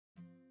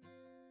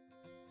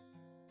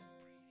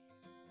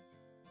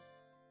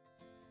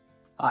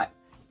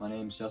my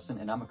name's Justin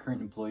and I'm a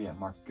current employee at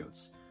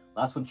MarketGOATS.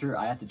 Last winter,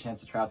 I had the chance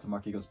to try out the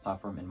MarketGOATS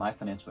platform in my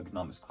financial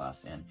economics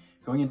class, and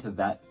going into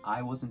that,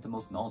 I wasn't the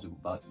most knowledgeable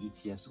about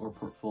ETFs or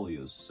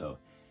portfolios, so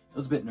it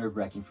was a bit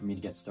nerve-wracking for me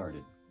to get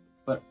started.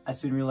 But I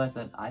soon realized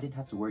that I didn't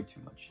have to worry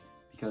too much,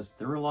 because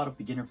there were a lot of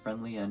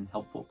beginner-friendly and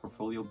helpful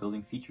portfolio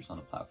building features on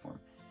the platform.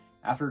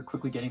 After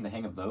quickly getting the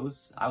hang of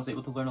those, I was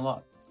able to learn a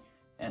lot.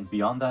 And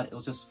beyond that, it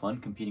was just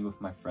fun competing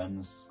with my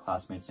friends,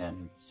 classmates,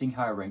 and seeing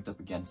how I ranked up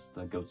against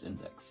the GOATS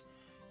index.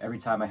 Every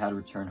time I had a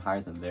return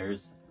higher than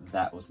theirs,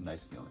 that was a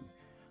nice feeling.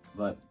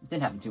 But it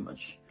didn't happen too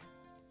much.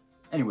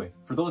 Anyway,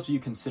 for those of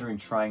you considering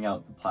trying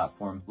out the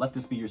platform, let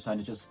this be your sign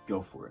to just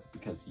go for it,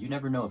 because you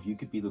never know if you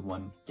could be the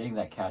one getting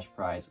that cash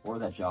prize or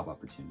that job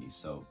opportunity,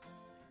 so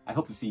I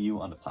hope to see you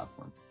on the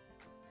platform.